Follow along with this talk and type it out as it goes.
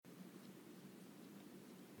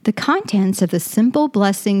The contents of the Simple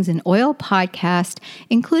Blessings in Oil podcast,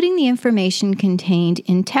 including the information contained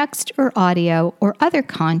in text or audio or other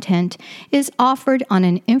content, is offered on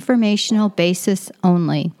an informational basis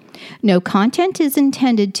only. No content is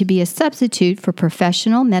intended to be a substitute for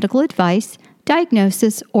professional medical advice,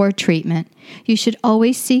 diagnosis, or treatment. You should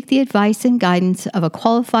always seek the advice and guidance of a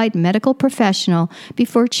qualified medical professional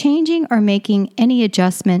before changing or making any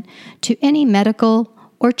adjustment to any medical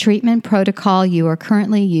or treatment protocol you are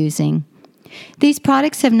currently using. These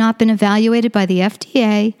products have not been evaluated by the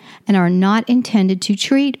FDA and are not intended to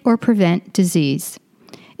treat or prevent disease.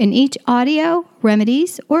 In each audio,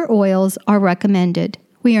 remedies or oils are recommended.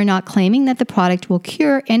 We are not claiming that the product will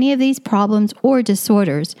cure any of these problems or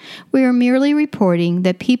disorders. We are merely reporting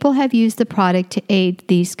that people have used the product to aid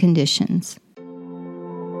these conditions.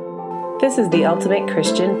 This is the Ultimate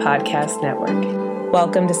Christian Podcast Network.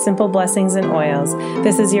 Welcome to Simple Blessings and Oils.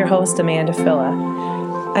 This is your host, Amanda Filla.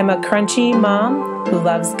 I'm a crunchy mom who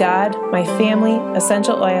loves God, my family,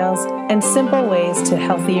 essential oils, and simple ways to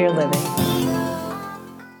healthier living.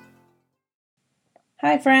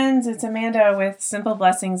 Hi friends, it's Amanda with Simple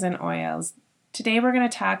Blessings and Oils. Today we're going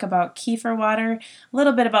to talk about kefir water, a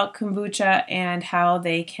little bit about kombucha, and how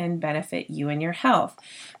they can benefit you and your health.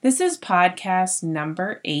 This is podcast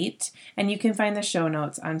number 8, and you can find the show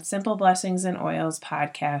notes on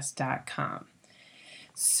simpleblessingsandoilspodcast.com.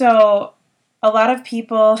 So, a lot of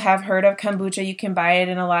people have heard of kombucha. You can buy it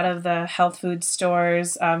in a lot of the health food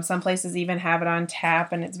stores. Some places even have it on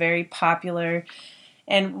tap, and it's very popular.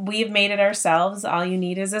 And we've made it ourselves. All you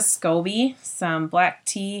need is a SCOBY, some black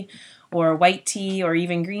tea, or white tea, or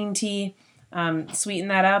even green tea. Sweeten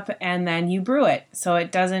that up, and then you brew it. So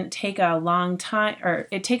it doesn't take a long time, or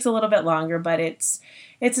it takes a little bit longer, but it's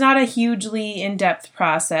not a hugely in-depth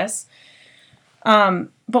process. But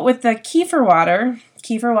with the kefir water,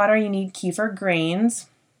 you need kefir grains,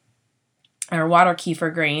 or water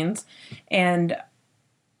kefir grains, and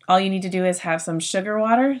all you need to do is have some sugar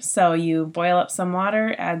water. So you boil up some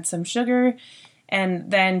water, add some sugar,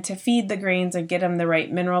 and then to feed the grains and get them the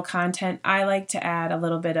right mineral content, I like to add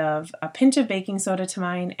a pinch of baking soda to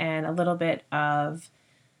mine and a little bit of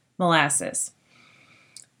molasses.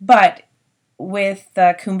 But with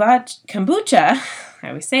the kombucha, I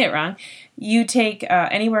always say it wrong, you take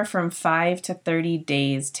anywhere from 5 to 30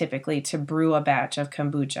 days typically to brew a batch of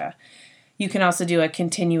kombucha. You can also do a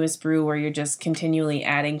continuous brew where you're just continually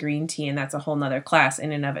adding green tea, and that's a whole nother class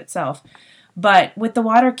in and of itself. But with the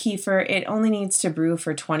water kefir, it only needs to brew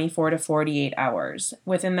for 24 to 48 hours.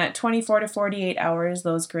 Within that 24 to 48 hours,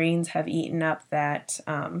 those grains have eaten up that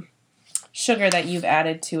sugar that you've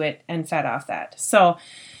added to it and fed off that. So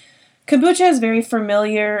kombucha is very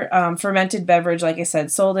familiar fermented beverage, like I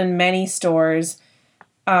said, sold in many stores.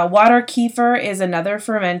 Water kefir is another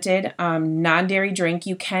fermented non-dairy drink.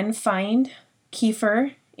 You can find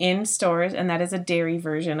kefir in stores, and that is a dairy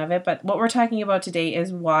version of it. But what we're talking about today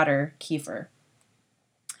is water kefir.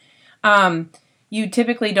 You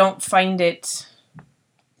typically don't find it.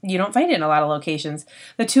 You don't find it in a lot of locations.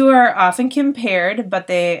 The two are often compared, but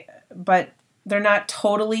they're not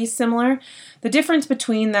totally similar. The difference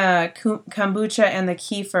between the kombucha and the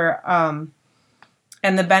kefir,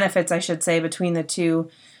 and the benefits, I should say, between the two,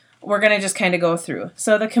 we're going to just kind of go through.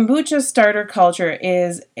 So the kombucha starter culture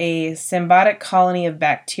is a symbiotic colony of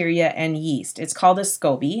bacteria and yeast. It's called a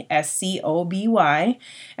SCOBY, SCOBY,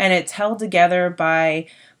 and it's held together by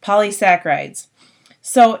polysaccharides.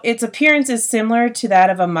 So its appearance is similar to that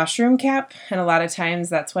of a mushroom cap, and a lot of times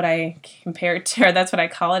that's what I compare it to, or that's what I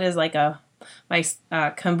call it, is like my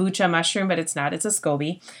kombucha mushroom, but it's not. It's a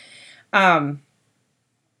SCOBY.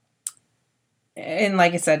 And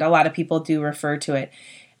like I said, a lot of people do refer to it.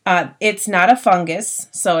 It's not a fungus,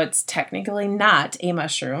 so it's technically not a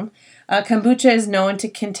mushroom. Kombucha is known to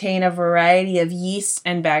contain a variety of yeasts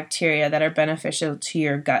and bacteria that are beneficial to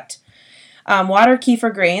your gut. Water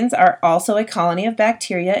kefir grains are also a colony of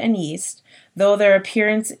bacteria and yeast, though their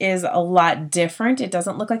appearance is a lot different. It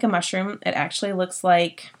doesn't look like a mushroom. It actually looks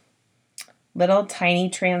like little tiny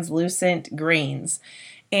translucent grains.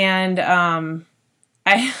 And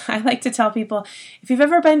I like to tell people, if you've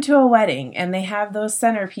ever been to a wedding and they have those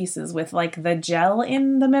centerpieces with like the gel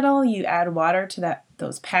in the middle, you add water to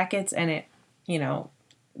those packets and it,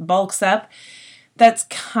 bulks up. That's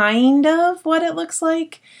kind of what it looks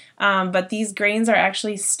like. But these grains are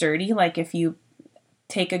actually sturdy. Like if you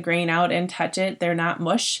take a grain out and touch it, they're not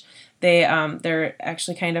mush. They're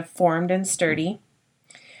actually kind of formed and sturdy.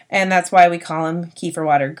 And that's why we call them kefir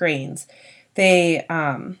water grains.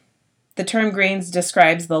 The term grains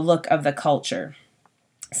describes the look of the culture.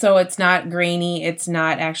 So it's not grainy. It's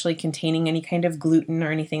not actually containing any kind of gluten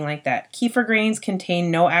or anything like that. Kefir grains contain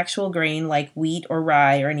no actual grain like wheat or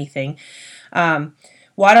rye or anything.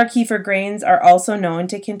 Water kefir grains are also known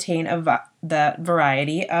to contain the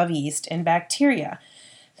variety of yeast and bacteria.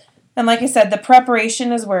 And like I said, the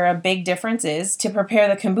preparation is where a big difference is. To prepare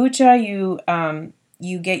the kombucha,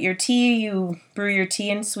 you get your tea, you brew your tea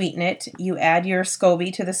and sweeten it. You add your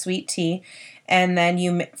SCOBY to the sweet tea, and then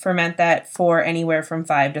you ferment that for anywhere from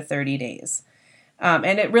 5 to 30 days.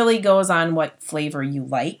 And it really goes on what flavor you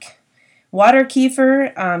like. Water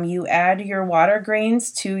kefir, you add your water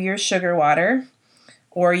grains to your sugar water,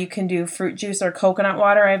 or you can do fruit juice or coconut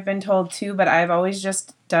water, I've been told too, but I've always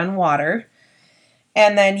just done water.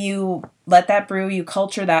 And then you let that brew, you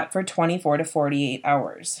culture that for 24 to 48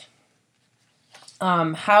 hours.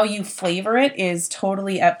 How you flavor it is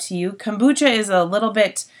totally up to you. Kombucha is a little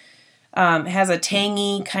bit, has a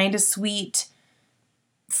tangy, kind of sweet,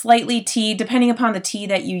 slightly tea. Depending upon the tea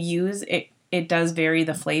that you use, it does vary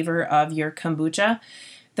the flavor of your kombucha.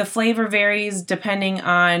 The flavor varies depending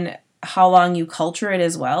on how long you culture it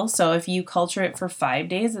as well. So if you culture it for 5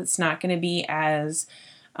 days, it's not going to be as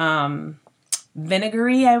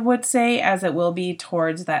vinegary, I would say, as it will be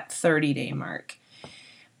towards that 30-day mark.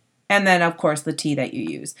 And then, of course, the tea that you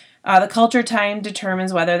use. The culture time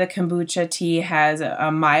determines whether the kombucha tea has a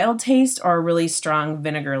mild taste or a really strong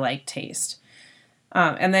vinegar-like taste.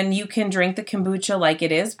 And then you can drink the kombucha like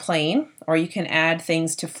it is, plain, or you can add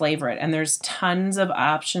things to flavor it. And there's tons of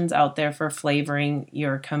options out there for flavoring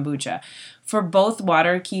your kombucha. For both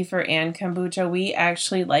water kefir and kombucha, we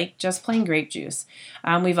actually like just plain grape juice.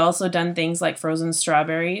 We've also done things like frozen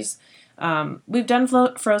strawberries. We've done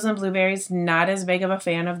frozen blueberries, not as big of a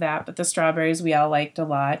fan of that, but the strawberries we all liked a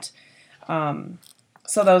lot.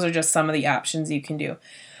 So those are just some of the options you can do.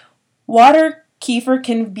 Water kefir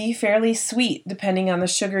can be fairly sweet depending on the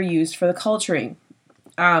sugar used for the culturing.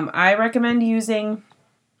 I recommend using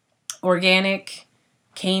organic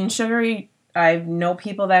cane sugar. I know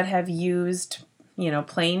people that have used,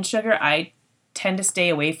 plain sugar. I tend to stay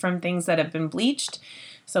away from things that have been bleached,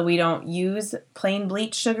 so we don't use plain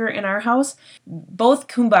bleached sugar in our house. Both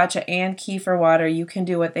kombucha and kefir water, you can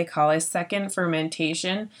do what they call a second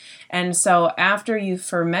fermentation. And so after you've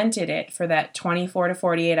fermented it for that 24 to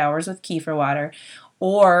 48 hours with kefir water,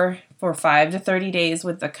 or for 5 to 30 days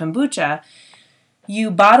with the kombucha,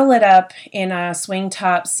 you bottle it up in a swing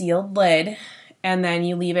top sealed lid, and then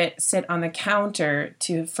you leave it sit on the counter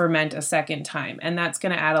to ferment a second time. And that's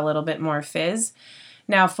going to add a little bit more fizz.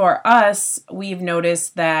 Now for us, we've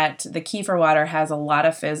noticed that the kefir water has a lot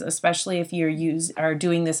of fizz, especially if are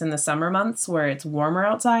doing this in the summer months where it's warmer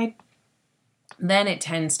outside. Then it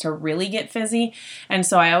tends to really get fizzy. And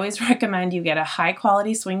so I always recommend you get a high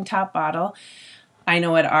quality swing top bottle. I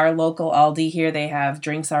know at our local Aldi here, they have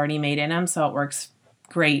drinks already made in them, so it works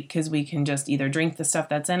great because we can just either drink the stuff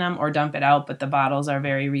that's in them or dump it out, but the bottles are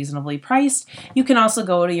very reasonably priced. You can also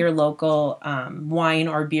go to your local wine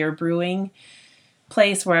or beer brewing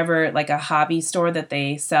place, wherever, like a hobby store that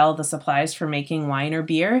they sell the supplies for making wine or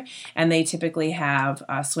beer, and they typically have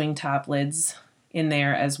swing top lids in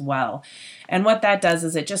there as well. And what that does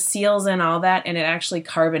is it just seals in all that, and it actually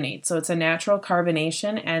carbonates. So it's a natural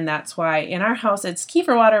carbonation, and that's why in our house it's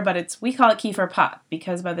kefir water, but we call it kefir pop,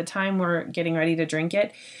 because by the time we're getting ready to drink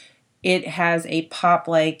it, it has a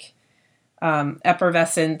pop-like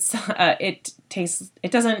effervescence. It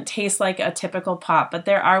doesn't taste like a typical pop, but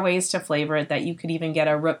there are ways to flavor it that you could even get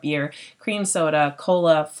a root beer, cream soda,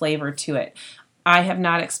 cola flavor to it. I have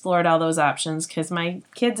not explored all those options because my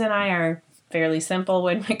kids and I are fairly simple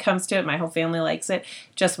when it comes to it. My whole family likes it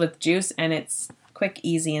just with juice, and it's quick,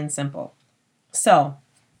 easy, and simple. So,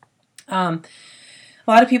 a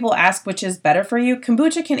lot of people ask which is better for you.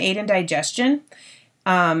 Kombucha can aid in digestion.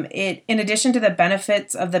 In addition to the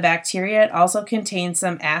benefits of the bacteria, it also contains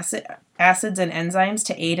some acids and enzymes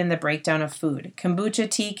to aid in the breakdown of food. Kombucha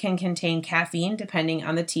tea can contain caffeine depending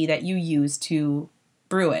on the tea that you use to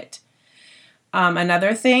brew it.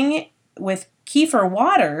 Another thing with kefir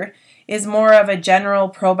water is more of a general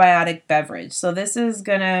probiotic beverage. So this is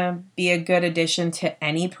going to be a good addition to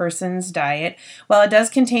any person's diet. While it does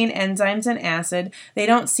contain enzymes and acid, they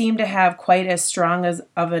don't seem to have quite as strong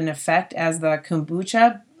of an effect as the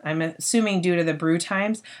kombucha, I'm assuming due to the brew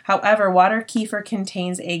times. However, water kefir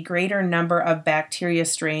contains a greater number of bacteria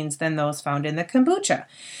strains than those found in the kombucha.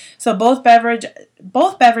 So both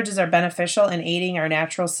beverages are beneficial in aiding our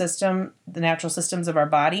the natural systems of our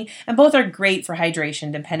body, and both are great for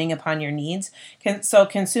hydration depending upon your needs. So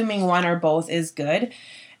consuming one or both is good.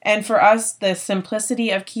 And for us, the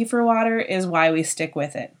simplicity of kefir water is why we stick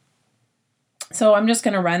with it. So I'm just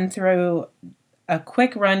going to run through a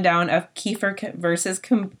quick rundown of kefir versus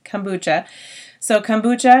kombucha. So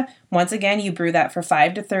kombucha, once again, you brew that for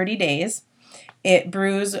 5 to 30 days. It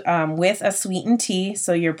brews with a sweetened tea,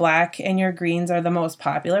 so your black and your greens are the most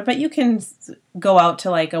popular, but you can go out to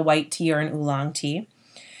like a white tea or an oolong tea.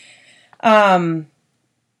 You're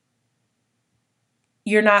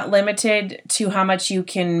not limited to how much you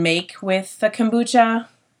can make with the kombucha.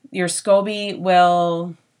 Your SCOBY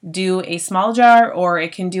will do a small jar, or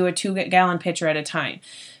it can do a 2-gallon pitcher at a time.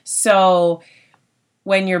 So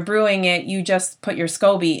when you're brewing it, you just put your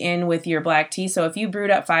SCOBY in with your black tea. So if you brewed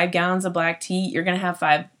up 5 gallons of black tea, you're going to have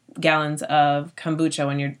 5 gallons of kombucha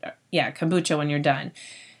when you're done.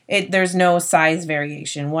 There's no size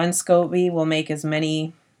variation. One SCOBY will make as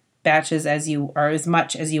many batches as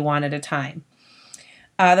much as you want at a time.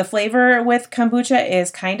 The flavor with kombucha is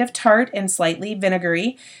kind of tart and slightly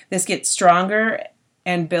vinegary. This gets stronger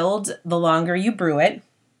and builds the longer you brew it.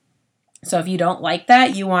 So if you don't like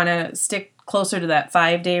that, you want to stick closer to that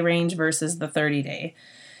 5-day range versus the 30-day.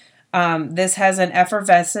 This has an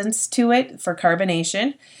effervescence to it for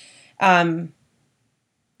carbonation.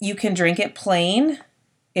 You can drink it plain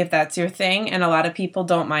if that's your thing, and a lot of people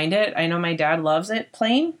don't mind it. I know my dad loves it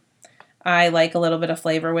plain. I like a little bit of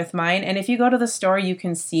flavor with mine. And if you go to the store, you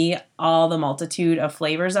can see all the multitude of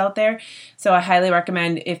flavors out there. So I highly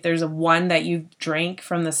recommend, if there's one that you drank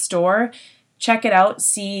from the store, check it out,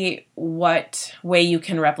 see what way you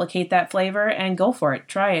can replicate that flavor, and go for it.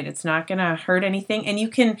 Try it. It's not going to hurt anything. And you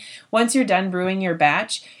can, once you're done brewing your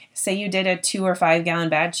batch, say you did a 2 or 5 gallon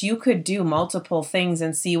batch, you could do multiple things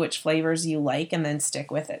and see which flavors you like and then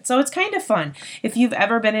stick with it. So it's kind of fun. If you've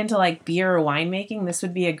ever been into like beer or winemaking, this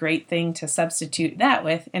would be a great thing to substitute that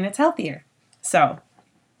with, and it's healthier. So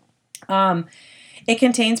it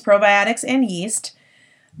contains probiotics and yeast.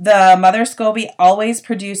 The mother SCOBY always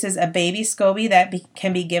produces a baby SCOBY that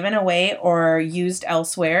can be given away or used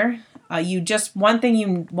elsewhere. One thing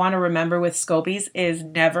you want to remember with SCOBYs is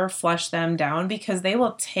never flush them down, because they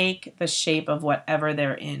will take the shape of whatever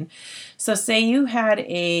they're in. So say you had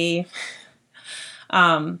a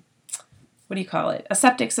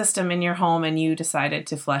septic system in your home, and you decided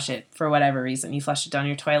to flush it for whatever reason. You flush it down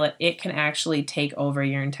your toilet. It can actually take over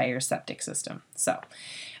your entire septic system. So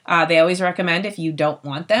they always recommend, if you don't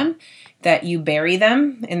want them, that you bury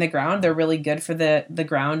them in the ground. They're really good for the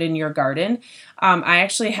ground in your garden. I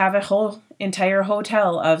actually have a whole entire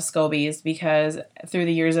hotel of SCOBYs, because through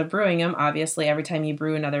the years of brewing them, obviously every time you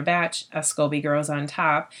brew another batch, a SCOBY grows on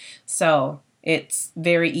top. So it's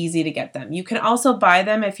very easy to get them. You can also buy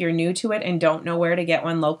them if you're new to it and don't know where to get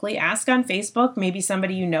one locally. Ask on Facebook. Maybe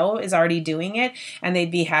somebody you know is already doing it, and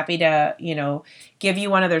they'd be happy to, give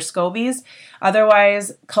you one of their SCOBYs.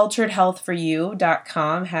 Otherwise,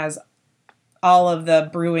 culturedhealthforyou.com has all of the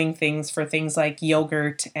brewing things for things like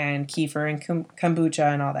yogurt and kefir and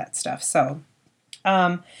kombucha and all that stuff. So,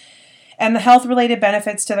 and the health-related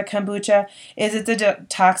benefits to the kombucha is it's a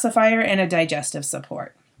detoxifier and a digestive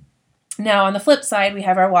support. Now, on the flip side, we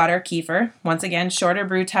have our water kefir. Once again, shorter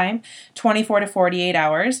brew time, 24 to 48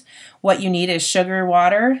 hours. What you need is sugar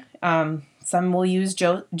water. Some will use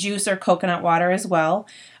juice or coconut water as well.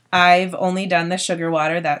 I've only done the sugar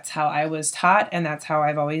water. That's how I was taught, and that's how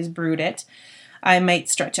I've always brewed it. I might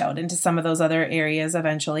stretch out into some of those other areas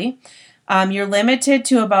eventually. You're limited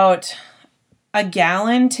to about a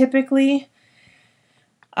gallon typically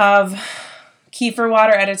of kefir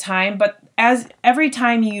water at a time, but as every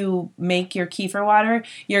time you make your kefir water,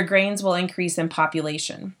 your grains will increase in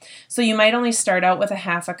population. So you might only start out with a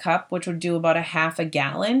half a cup, which would do about a half a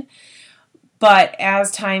gallon. But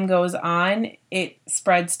as time goes on, it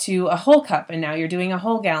spreads to a whole cup, and now you're doing a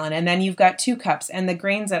whole gallon, and then you've got 2 cups. And the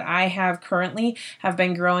grains that I have currently have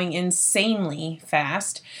been growing insanely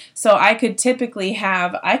fast. So I could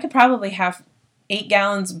probably have 8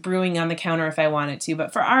 gallons brewing on the counter if I wanted to.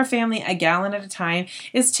 But for our family, a gallon at a time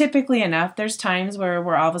is typically enough. There's times where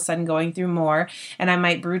we're all of a sudden going through more, and I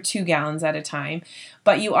might brew 2 gallons at a time.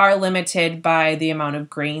 But you are limited by the amount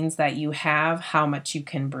of grains that you have, how much you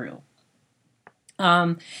can brew.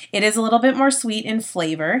 It is a little bit more sweet in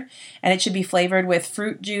flavor, and it should be flavored with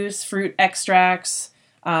fruit juice, fruit extracts,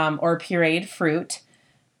 or pureed fruit.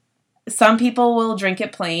 Some people will drink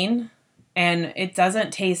it plain, and it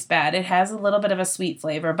doesn't taste bad. It has a little bit of a sweet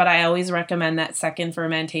flavor, but I always recommend that second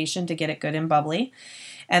fermentation to get it good and bubbly.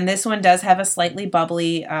 And this one does have a slightly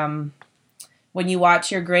bubbly, when you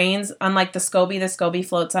watch your grains, unlike the SCOBY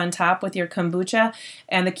floats on top with your kombucha,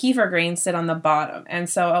 and the kefir grains sit on the bottom. And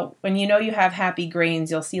so when you have happy grains,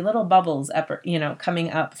 you'll see little bubbles coming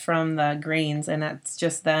up from the grains, and that's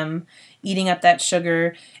just them eating up that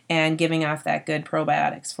sugar and giving off that good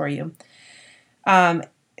probiotics for you.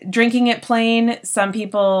 Drinking it plain, some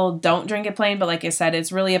people don't drink it plain, but like I said,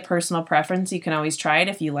 it's really a personal preference. You can always try it.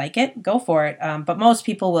 If you like it, go for it. But most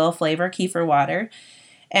people will flavor kefir water.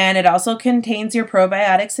 And it also contains your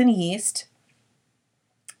probiotics and yeast.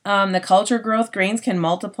 The culture growth grains can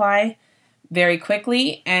multiply very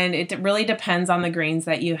quickly, and it really depends on the grains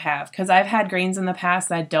that you have. Because I've had grains in the past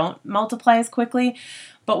that don't multiply as quickly.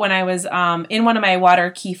 But when I was in one of my water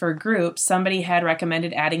kefir groups, somebody had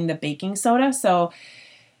recommended adding the baking soda. So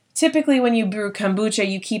typically when you brew kombucha,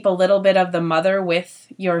 you keep a little bit of the mother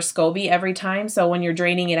with your SCOBY every time. So when you're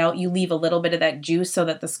draining it out, you leave a little bit of that juice so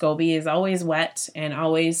that the SCOBY is always wet and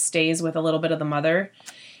always stays with a little bit of the mother.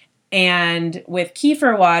 And with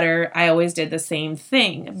kefir water, I always did the same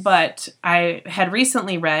thing. But I had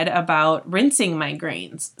recently read about rinsing my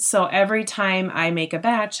grains. So every time I make a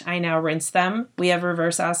batch, I now rinse them. We have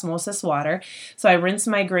reverse osmosis water. So I rinse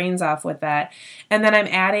my grains off with that. And then I'm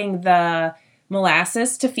adding the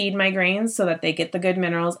molasses to feed my grains so that they get the good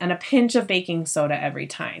minerals, and a pinch of baking soda every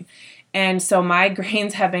time. And so my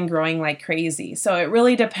grains have been growing like crazy. So it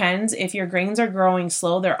really depends. If your grains are growing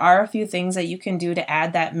slow, there are a few things that you can do to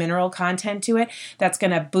add that mineral content to it that's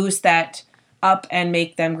going to boost that up and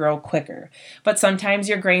make them grow quicker. But sometimes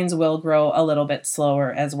your grains will grow a little bit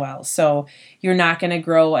slower as well. So you're not going to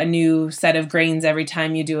grow a new set of grains every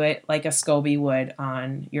time you do it like a SCOBY would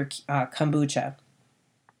on your kombucha.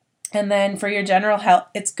 And then for your general health,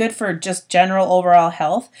 it's good for just general overall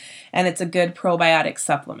health, and it's a good probiotic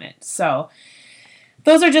supplement. So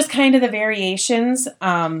those are just kind of the variations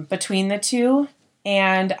between the two.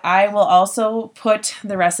 And I will also put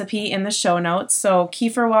the recipe in the show notes. So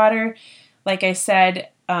kefir water, like I said,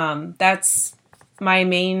 that's my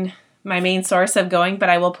main source of going, but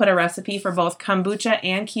I will put a recipe for both kombucha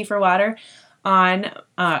and kefir water on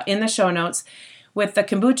in the show notes. With the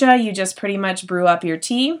kombucha, you just pretty much brew up your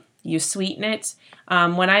tea. You sweeten it.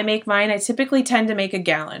 When I make mine, I typically tend to make a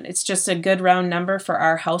gallon. It's just a good round number for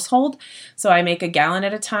our household. So I make a gallon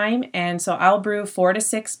at a time. And so I'll brew 4 to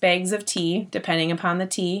 6 bags of tea, depending upon the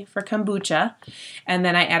tea, for kombucha. And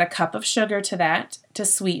then I add a cup of sugar to that to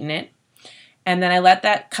sweeten it. And then I let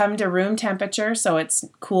that come to room temperature so it's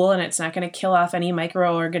cool and it's not going to kill off any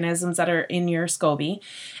microorganisms that are in your SCOBY.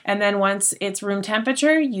 And then once it's room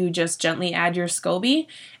temperature, you just gently add your SCOBY,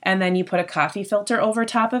 and then you put a coffee filter over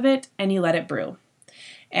top of it and you let it brew.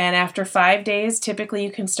 And after 5 days, typically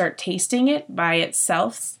you can start tasting it by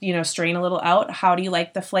itself, strain a little out. How do you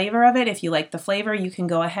like the flavor of it? If you like the flavor, you can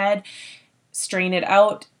go ahead, strain it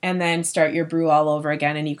out, and then start your brew all over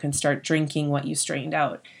again, and you can start drinking what you strained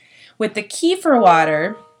out. With the kefir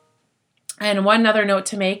water, and one other note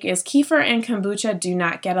to make is kefir and kombucha do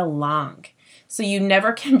not get along. So you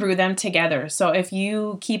never can brew them together. So if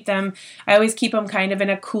you keep them, I always keep them kind of in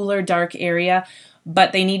a cooler, dark area,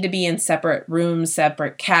 but they need to be in separate rooms,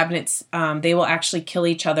 separate cabinets. They will actually kill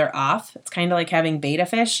each other off. It's kind of like having betta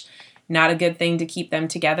fish. Not a good thing to keep them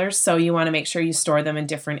together. So you want to make sure you store them in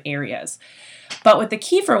different areas. But with the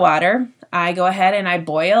kefir water, I go ahead and I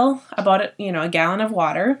boil about a gallon of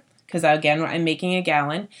water. Because again, I'm making a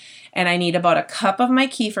gallon, and I need about a cup of my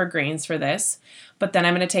kefir grains for this, but then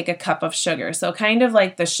I'm going to take a cup of sugar. So kind of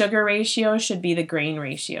like the sugar ratio should be the grain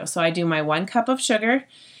ratio. So I do my 1 cup of sugar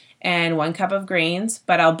and 1 cup of grains,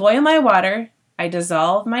 but I'll boil my water. I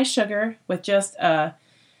dissolve my sugar with just a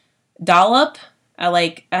dollop,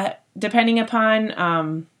 depending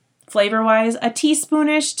upon flavor-wise, a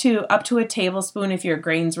teaspoonish to up to a tablespoon if your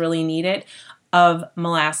grains really need it, of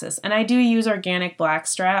molasses. And I do use organic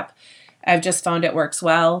blackstrap. I've just found it works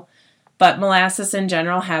well. But molasses in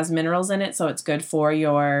general has minerals in it, so it's good for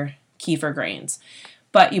your kefir grains.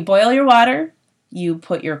 But you boil your water, you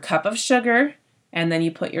put your cup of sugar, and then you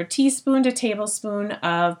put your teaspoon to tablespoon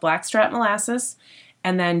of blackstrap molasses,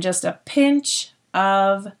 and then just a pinch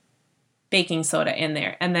of baking soda in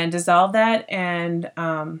there. And then dissolve that and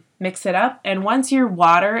mix it up. And once your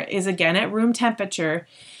water is again at room temperature,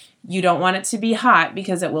 you don't want it to be hot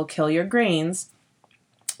because it will kill your grains.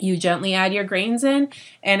 You gently add your grains in.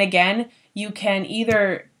 And again, you can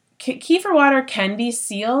either, kefir water can be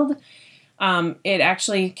sealed. It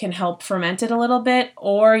actually can help ferment it a little bit.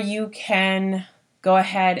 Or you can go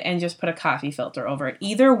ahead and just put a coffee filter over it.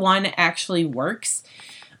 Either one actually works.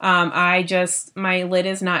 My lid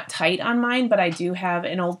is not tight on mine, but I do have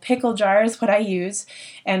an old pickle jar is what I use.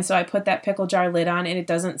 And so I put that pickle jar lid on and it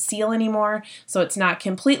doesn't seal anymore. So it's not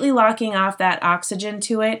completely locking off that oxygen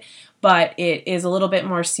to it, but it is a little bit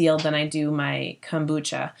more sealed than I do my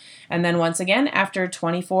kombucha. And then once again, after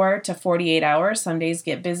 24 to 48 hours, some days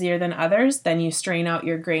get busier than others, then you strain out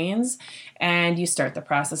your grains and you start the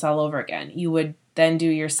process all over again. You would then do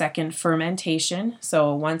your second fermentation.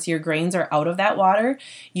 So once your grains are out of that water,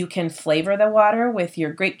 you can flavor the water with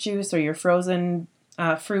your grape juice or your frozen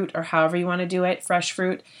fruit, or however you want to do it, fresh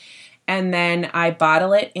fruit. And then I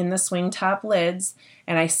bottle it in the swing top lids,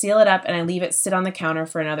 and I seal it up, and I leave it sit on the counter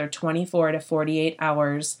for another 24 to 48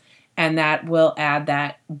 hours. And that will add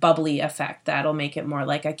that bubbly effect. That'll make it more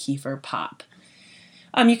like a kefir pop.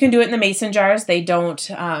 You can do it in the mason jars. They don't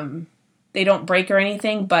break or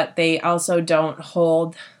anything, but they also don't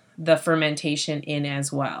hold the fermentation in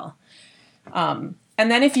as well. And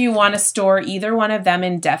then if you want to store either one of them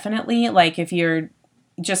indefinitely, like if you're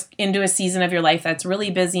just into a season of your life that's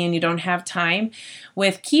really busy and you don't have time,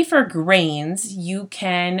 with kefir grains, you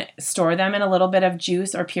can store them in a little bit of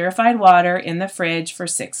juice or purified water in the fridge for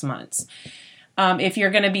 6 months. If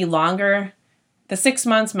you're going to be longer, the 6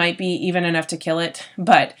 months might be even enough to kill it.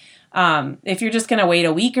 But if you're just going to wait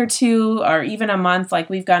a week or two or even a month, like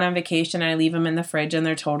we've gone on vacation, I leave them in the fridge and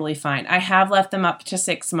they're totally fine. I have left them up to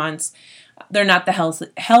 6 months. They're not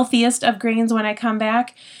the healthiest of grains when I come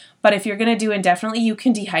back. But if you're going to do indefinitely, you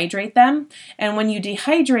can dehydrate them. And when you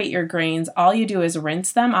dehydrate your grains, all you do is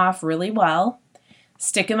rinse them off really well,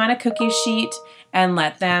 stick them on a cookie sheet, and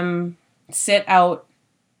let them sit out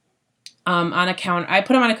on a counter. I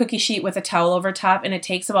put them on a cookie sheet with a towel over top, and it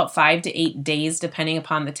takes about 5 to 8 days depending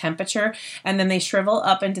upon the temperature. And then they shrivel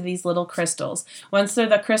up into these little crystals. Once they're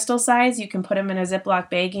the crystal size, you can put them in a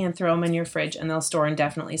Ziploc baggie and throw them in your fridge, and they'll store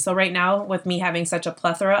indefinitely. So right now, with me having such a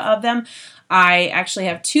plethora of them, I actually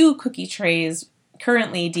have 2 cookie trays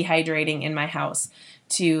currently dehydrating in my house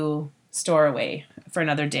to store away for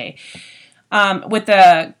another day. With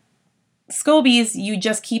the Scobies, you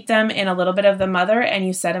just keep them in a little bit of the mother and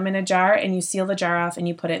you set them in a jar and you seal the jar off and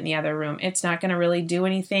you put it in the other room. It's not going to really do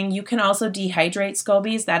anything. You can also dehydrate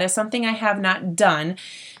Scobies. That is something I have not done.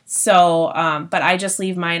 So, but I just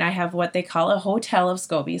leave mine. I have what they call a hotel of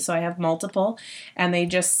Scobies. So I have multiple, and they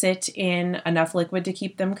just sit in enough liquid to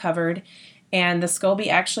keep them covered. And the SCOBY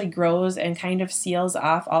actually grows and kind of seals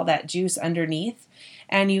off all that juice underneath.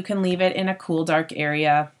 And you can leave it in a cool, dark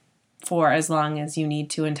area for as long as you need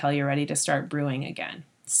to until you're ready to start brewing again.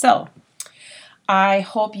 So I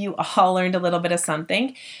hope you all learned a little bit of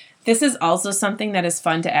something. This is also something that is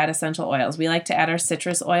fun to add essential oils. We like to add our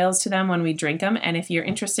citrus oils to them when we drink them. And if you're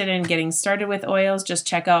interested in getting started with oils, just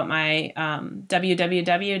check out my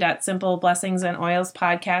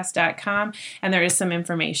www.simpleblessingsandoilspodcast.com. And there is some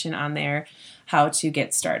information on there how to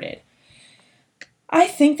get started. I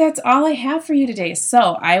think that's all I have for you today.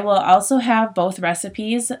 So I will also have both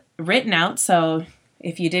recipes written out. So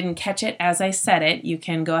if you didn't catch it as I said it, you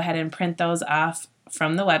can go ahead and print those off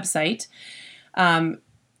from the website.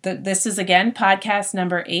 This is, again, podcast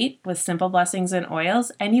number 8 with Simple Blessings and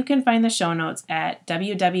Oils, and you can find the show notes at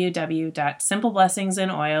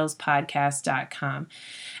www.simpleblessingsandoilspodcast.com.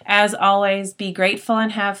 As always, be grateful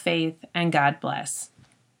and have faith, and God bless.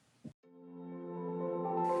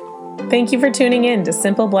 Thank you for tuning in to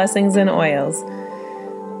Simple Blessings and Oils.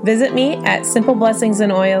 Visit me at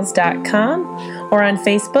simpleblessingsandoils.com or on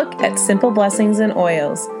Facebook at Simple Blessings and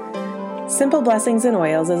Oils. Simple Blessings and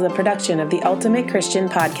Oils is a production of the Ultimate Christian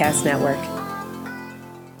Podcast Network.